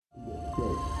Big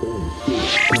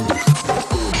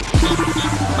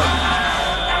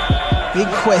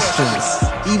questions,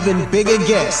 even bigger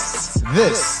guests.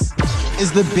 This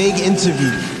is the Big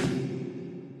Interview.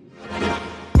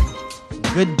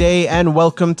 Good day and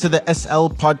welcome to the SL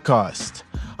Podcast.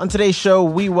 On today's show,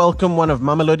 we welcome one of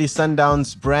Mamelodi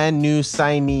Sundowns' brand new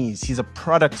signees. He's a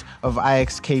product of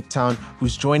Ajax Cape Town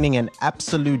who's joining an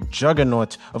absolute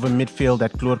juggernaut of a midfield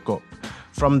at Gloorkop.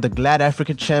 From the Glad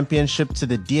Africa Championship to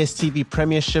the DStv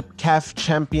Premiership, CAF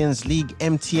Champions League,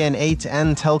 MTN 8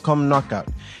 and Telkom Knockout.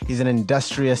 He's an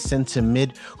industrious centre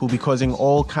mid who'll be causing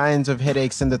all kinds of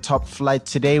headaches in the top flight.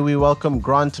 Today we welcome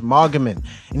Grant Margeman,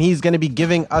 and he's going to be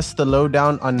giving us the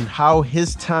lowdown on how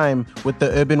his time with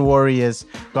the Urban Warriors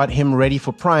got him ready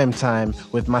for prime time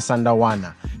with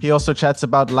Masandawana. He also chats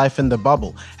about life in the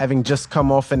bubble, having just come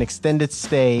off an extended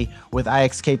stay with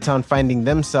Ajax Cape Town finding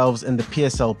themselves in the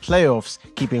PSL playoffs,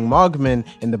 keeping Margeman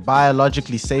in the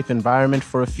biologically safe environment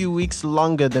for a few weeks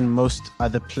longer than most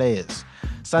other players.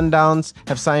 Sundowns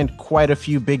have signed quite a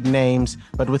few big names,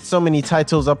 but with so many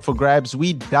titles up for grabs,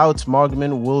 we doubt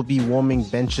Margeman will be warming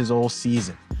benches all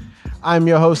season. I'm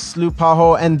your host, Slu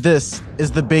Paho, and this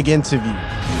is The Big Interview.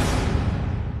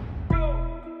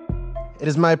 It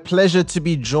is my pleasure to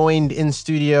be joined in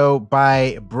studio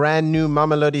by brand new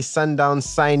Mamelodi Sundowns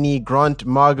signee, Grant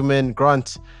Margeman.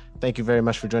 Grant, thank you very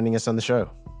much for joining us on the show.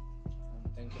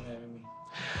 Thank you for having me.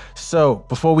 So,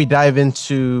 before we dive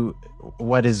into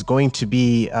what is going to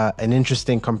be an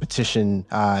interesting competition,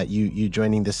 you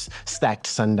joining this stacked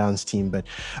Sundowns team, but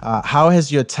how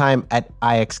has your time at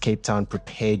Ajax Cape Town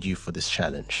prepared you for this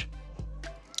challenge?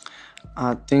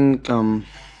 I think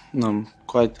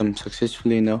quite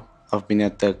successfully, I've been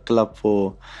at the club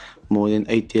for more than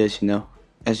 8 years,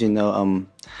 As you know,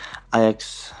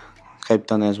 Ajax Cape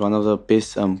Town is one of the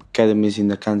best academies in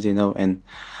the country, and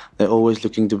they're always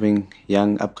looking to bring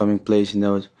young upcoming players,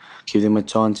 give them a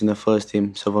chance in the first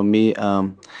team. So for me,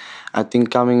 I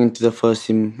think coming into the first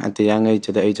team at the young age,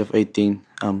 at the age of 18,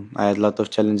 I had a lot of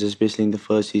challenges, especially in the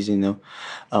first season,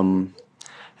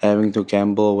 having to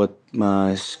gamble with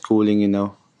my schooling,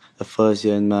 the first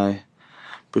year in my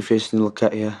professional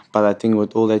career. But I think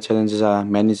with all the challenges, I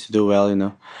managed to do well,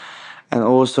 And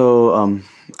also,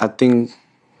 I think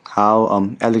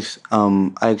how Ajax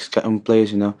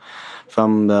plays,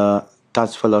 from the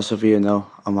Dutch philosophy,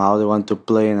 how they want to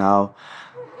play and how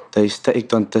they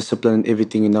stick on discipline and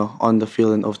everything, on the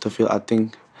field and off the field. I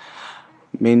think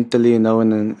mentally, and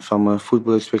then from a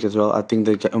football aspect as well, I think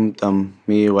they get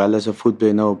me well as a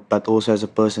footballer, but also as a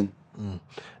person.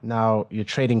 Now, you're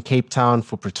trading Cape Town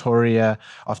for Pretoria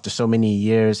after so many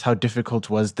years. How difficult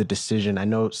was the decision? I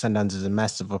know Sundowns is a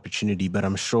massive opportunity, but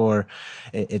I'm sure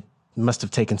it must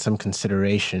have taken some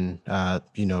consideration,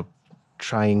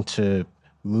 trying to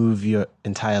move your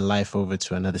entire life over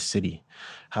to another city.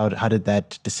 How did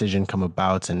that decision come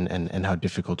about, and how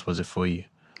difficult was it for you?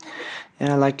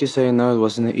 Yeah, like you say, it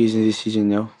wasn't an easy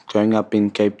decision, growing up in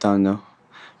Cape Town,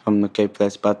 from the Cape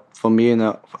Flats. But for me,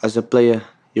 as a player,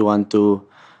 you want to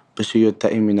pursue your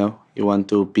team, you want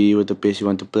to be with the best, you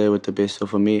want to play with the best. So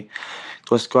for me, it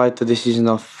was quite a decision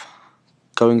of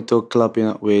going to a club,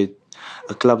 with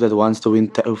a club that wants to win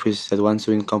trophies, that wants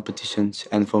to win competitions.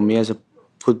 And for me as a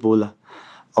footballer,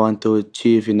 I want to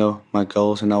achieve, my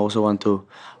goals, and I also want to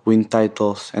win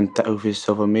titles and trophies.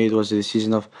 So for me, it was a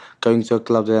decision of going to a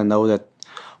club that I know that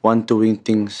want to win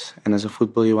things. And as a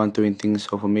footballer, you want to win things.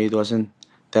 So for me, it wasn't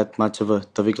that much of a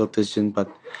difficult decision. But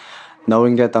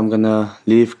knowing that I'm going to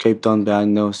leave Cape Town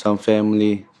behind, some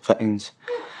family, friends,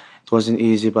 it wasn't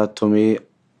easy. But for me,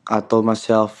 I told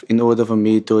myself, in order for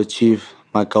me to achieve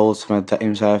my goals, my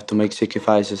dreams, I have to make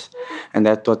sacrifices. And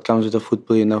that's what comes with the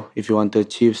football, If you want to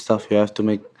achieve stuff, you have to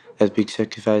make that big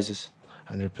sacrifices.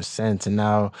 100%. And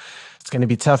now it's going to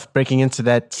be tough breaking into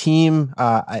that team.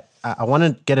 I want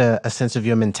to get a sense of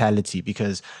your mentality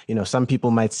because, some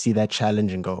people might see that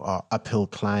challenge and go, oh, uphill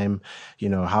climb,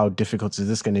 how difficult is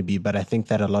this going to be? But I think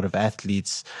that a lot of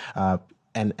athletes,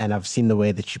 and I've seen the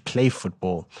way that you play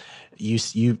football,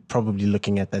 you probably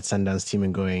looking at that Sundowns team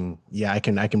and going, yeah, I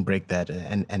can break that,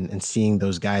 and seeing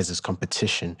those guys as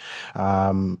competition.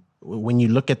 When you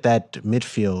look at that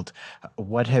midfield,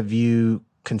 what have you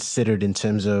considered in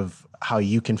terms of how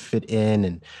you can fit in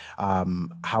and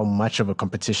how much of a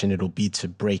competition it'll be to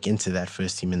break into that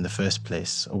first team in the first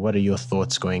place? What are your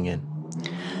thoughts going in?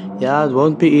 Yeah, it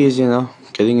won't be easy,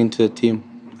 getting into the team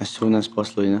as soon as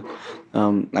possible,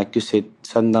 Like you said,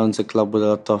 Sundowns a club with a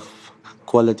lot of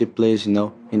quality players,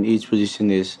 In each position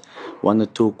there's one or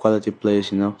two quality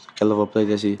players, Caliber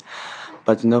players.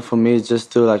 But, for me, it's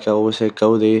just to, like I always say,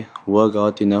 go there, work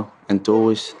out, and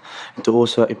to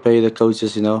also pay the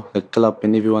coaches, the club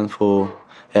and everyone for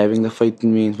having the faith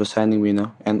in me and for signing me,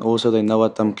 and also they know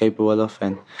what I'm capable of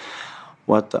and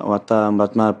what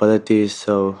my ability is.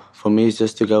 So for me, it's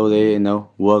just to go there,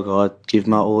 work hard, give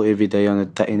my all every day on the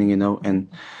training, and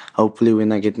hopefully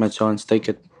when I get my chance, take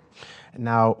it.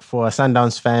 Now, for a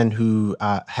Sundowns fan who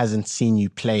hasn't seen you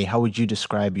play, how would you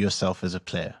describe yourself as a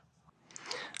player?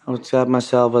 I would describe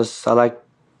myself as I like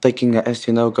taking the S,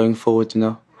 going forward,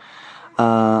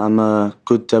 I'm a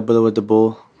good dribbler with the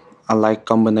ball. I like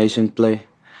combination play,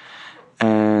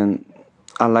 and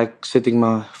I like setting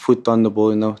my foot on the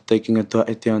ball, taking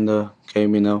authority on the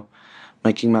game,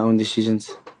 making my own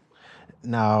decisions.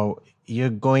 Now,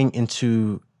 you're going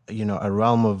into a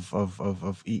realm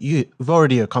of you've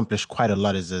already accomplished quite a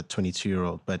lot as a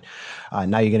 22-year-old, but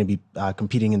now you're going to be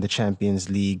competing in the Champions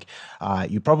League.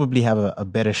 You probably have a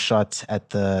better shot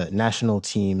at the national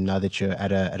team now that you're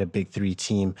at a big three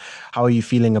team. How are you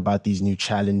feeling about these new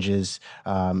challenges?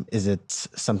 Is it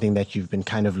something that you've been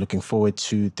kind of looking forward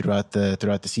to throughout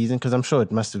the season? Because I'm sure you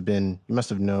must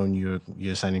have known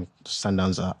you're signing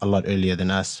Sundowns a lot earlier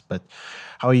than us, but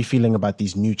how are you feeling about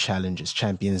these new challenges,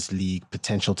 Champions League,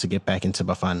 potential to get back into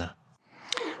Bafana?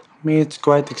 Me, it's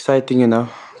quite exciting,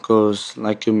 because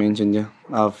like you mentioned, yeah,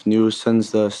 I've knew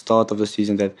since the start of the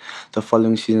season that the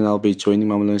following season I'll be joining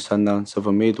Mamelodi Sundowns. So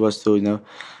for me, it was to,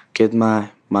 get my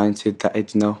mindset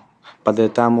right, But at the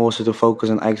time also to focus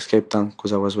on Ajax Cape Town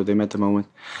because I was with them at the moment.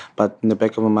 But in the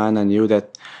back of my mind, I knew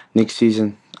that next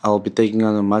season I'll be taking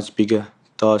on a much bigger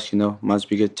task, much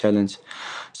bigger challenge.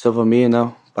 So for me,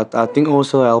 but I think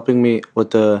also helping me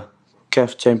with the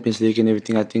CAF Champions League and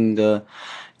everything. I think the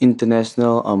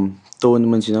international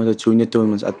tournaments, the junior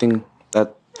tournaments. I think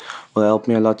that will help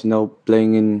me a lot,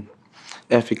 playing in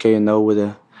Africa, with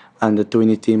the under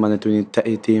 20 team, under 20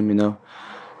 30 team,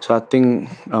 So I think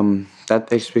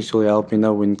that aspect will help,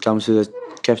 when it comes to the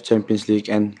CAF Champions League.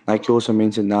 And like you also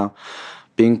mentioned now,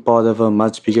 being part of a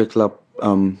much bigger club.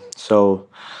 So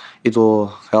it will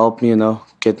help me,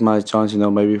 get my chance,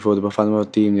 maybe for the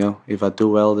Bafana team, if I do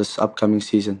well this upcoming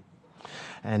season.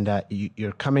 And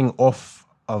you're coming off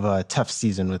of a tough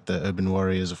season with the Urban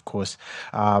Warriors, of course.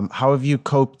 How have you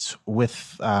coped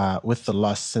with the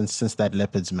loss since that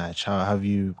Leopards match? How have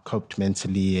you coped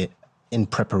mentally in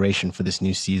preparation for this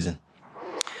new season?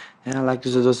 Yeah, like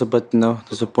this was a bit,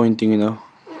 disappointing,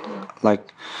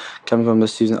 like coming from the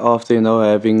season after,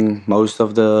 having most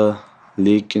of the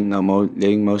league,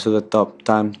 laying most of the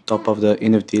top of the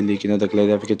NFT league, the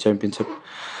Great Africa Championship.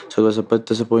 So it was a bit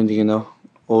disappointing,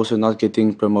 also not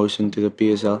getting promotion to the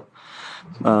PSL.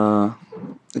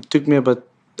 It took me about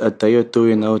a day or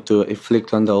two, to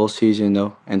reflect on the whole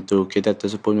season, and to get that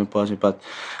disappointment past me. But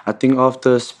I think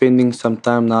after spending some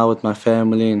time now with my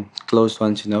family and close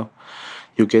ones,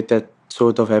 you get that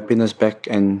sort of happiness back,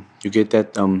 and you get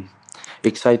that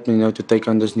excitement, to take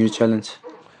on this new challenge.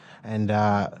 And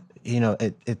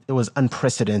it was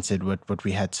unprecedented what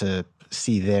we had to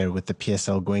see there with the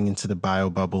PSL going into the bio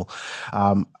bubble.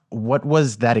 What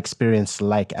was that experience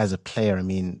like as a player? I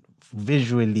mean,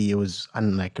 visually, it was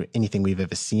unlike anything we've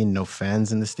ever seen. No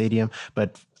fans in the stadium,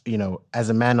 but as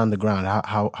a man on the ground,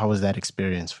 how was that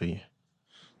experience for you?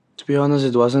 To be honest,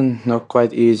 it wasn't not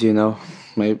quite easy,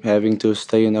 having to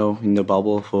stay, in the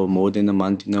bubble for more than a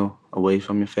month, away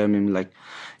from your family. Like,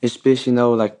 especially,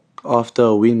 like after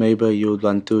a win, maybe you would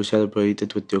want to celebrate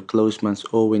it with your close ones,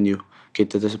 or when you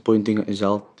get a disappointing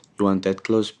result, you want that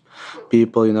close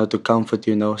people, to comfort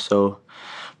you, So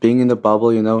being in the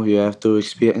bubble, you have to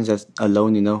experience that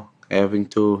alone, having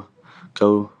to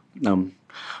go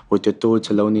with your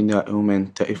thoughts alone in your room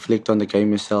and to reflect on the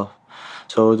game yourself.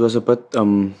 So it was a bit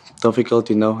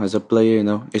difficult, as a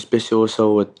player, especially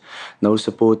also with no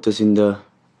supporters in the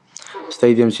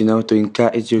stadiums, to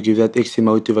encourage you, give that extra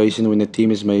motivation when the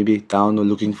team is maybe down or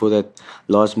looking for that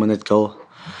last minute goal.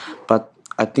 But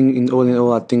I think in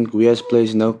all, I think we as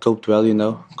players, coped well,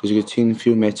 because you could see in a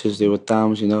few matches there were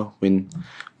times, when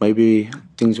maybe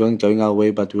things weren't going our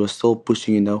way, but we were still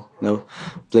pushing,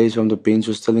 players from the bench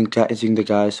were still encouraging the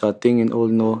guys. So I think in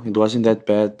all, it wasn't that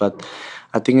bad. But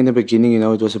I think in the beginning,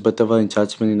 it was a bit of an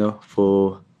adjustment,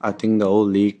 for I think the whole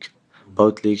league,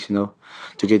 both leagues,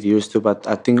 to get used to. But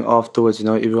I think afterwards,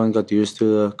 everyone got used to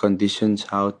the conditions,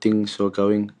 how things were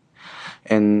going,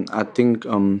 and I think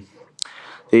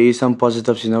there is some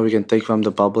positives, we can take from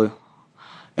the bubble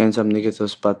and some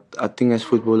negatives, but I think as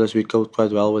footballers we coped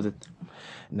quite well with it.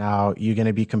 Now you're going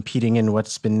to be competing in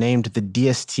what's been named the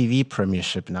DSTV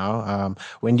Premiership now.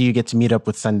 When do you get to meet up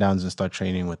with Sundowns and start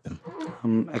training with them?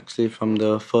 Actually from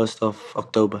the 1st of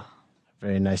October.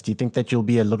 Very nice. Do you think that you'll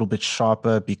be a little bit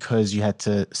sharper because you had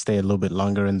to stay a little bit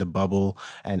longer in the bubble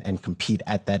and compete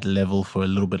at that level for a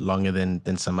little bit longer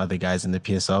than some other guys in the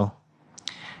PSL?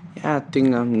 Yeah, I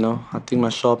think I think my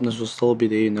sharpness will still be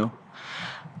there,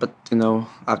 But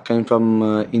I came from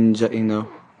India,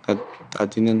 that I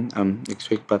didn't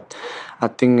expect. But I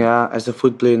think as a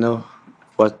footballer,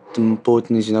 what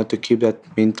important is to keep that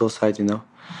mental side,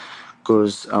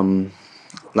 because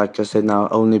like I said, now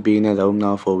only being at home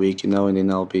now for a week, and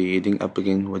then I'll be heading up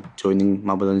again with joining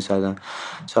Mamelodi Sundowns.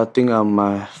 So I think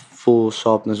my full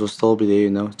sharpness will still be there,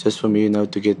 just for me,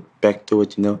 to get back to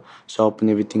it, sharpen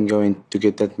everything going to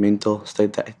get that mental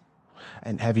state right.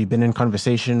 And have you been in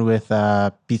conversation with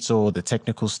Pizzo or the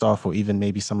technical staff or even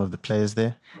maybe some of the players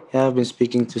there? Yeah, I've been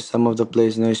speaking to some of the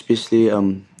players, especially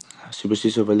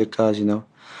Subasiso Velikas,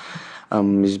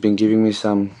 he's been giving me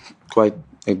some quite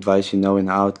advice, and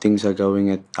how things are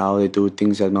going, at how they do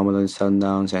things at Mamelodi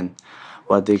Sundowns and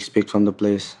what they expect from the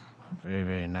players. Very,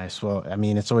 very nice. Well, I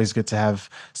mean, it's always good to have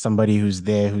somebody who's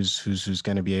there, who's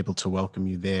going to be able to welcome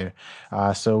you there.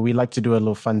 So we like to do a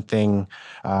little fun thing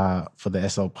for the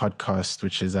SL podcast,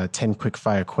 which is 10 quick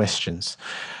fire questions.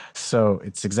 So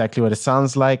it's exactly what it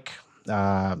sounds like.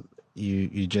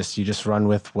 You just run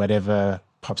with whatever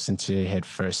pops into your head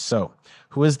first. So,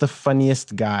 who is the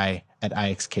funniest guy at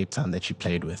Ajax Cape Town that you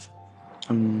played with?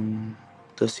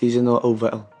 The season or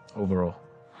overall? Overall.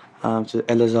 So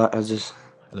Elazar Aziz.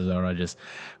 Elazar Rogers.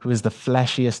 Who is the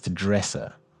flashiest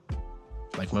dresser?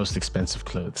 Like most expensive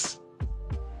clothes.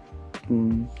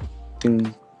 I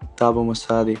think Tabo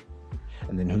Masadi.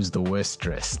 And then who's the worst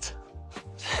dressed?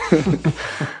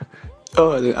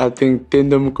 I think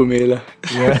Tendo Mukumela.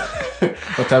 Yeah.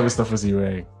 What type of stuff was he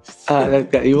wearing?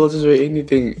 Like that. He will just wear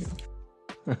anything.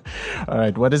 All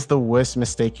right. What is the worst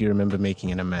mistake you remember making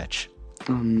in a match?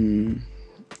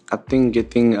 I think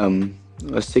getting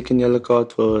a second yellow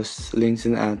card for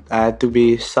Lincoln, and I had to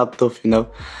be subbed off,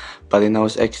 But then I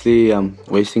was actually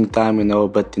wasting time,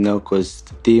 but because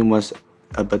the team was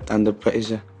a bit under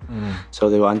pressure. So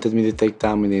they wanted me to take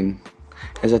time, and then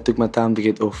as I took my time to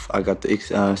get off, I got the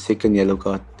second yellow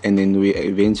card, and then we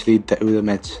eventually drew the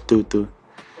match 2-2.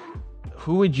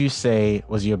 Who would you say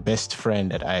was your best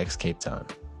friend at Ajax Cape Town?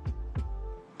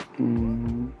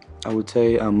 I would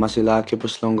say Masilake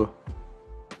Puslongo.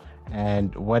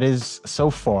 And what is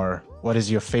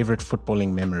your favorite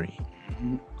footballing memory?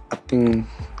 I think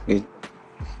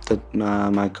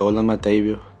my goal on my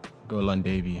debut. Goal on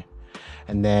debut.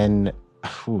 And then,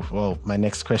 my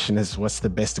next question is, what's the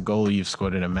best goal you've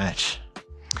scored in a match?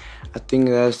 I think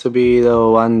it has to be the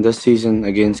one this season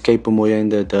against Cape Moya in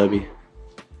the derby.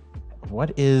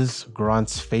 What is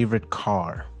Grant's favorite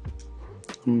car?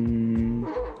 BMW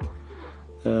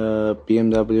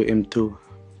M2.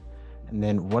 And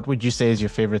then what would you say is your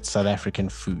favorite South African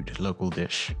food, local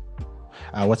dish?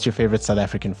 What's your favorite South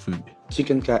African food?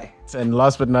 Chicken kai. And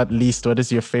last but not least, what is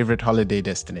your favorite holiday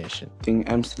destination? I think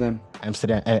Amsterdam.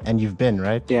 Amsterdam. And you've been,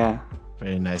 right? Yeah.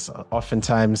 Very nice.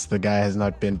 Oftentimes the guy has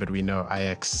not been, but we know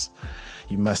Ajax,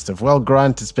 you must have. Well,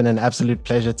 Grant, it's been an absolute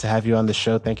pleasure to have you on the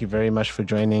show. Thank you very much for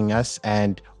joining us,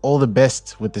 and all the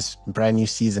best with this brand new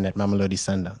season at Mamelodi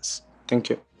Sundowns. Thank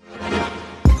you.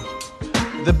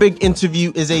 The Big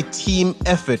Interview is a team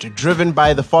effort driven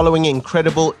by the following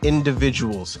incredible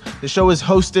individuals. The show is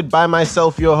hosted by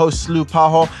myself, your host, Slu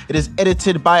Paho. It is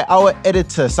edited by our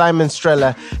editor, Simon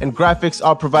Streller, and graphics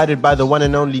are provided by the one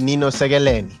and only Nino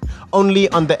Segeleni. Only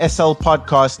on the SL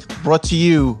podcast, brought to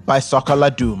you by Soccer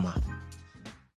La Duma.